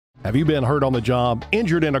Have you been hurt on the job,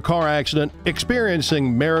 injured in a car accident,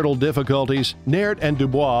 experiencing marital difficulties? Naert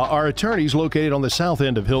DuBois are attorneys located on the south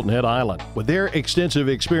end of Hilton Head Island. With their extensive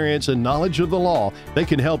experience and knowledge of the law, they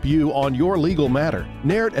can help you on your legal matter.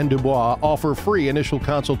 Naert DuBois offer free initial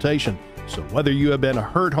consultation. So whether you have been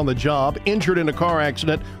hurt on the job, injured in a car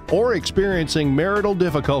accident, or experiencing marital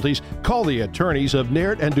difficulties, call the attorneys of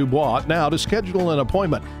Naert DuBois now to schedule an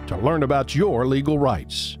appointment to learn about your legal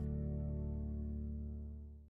rights.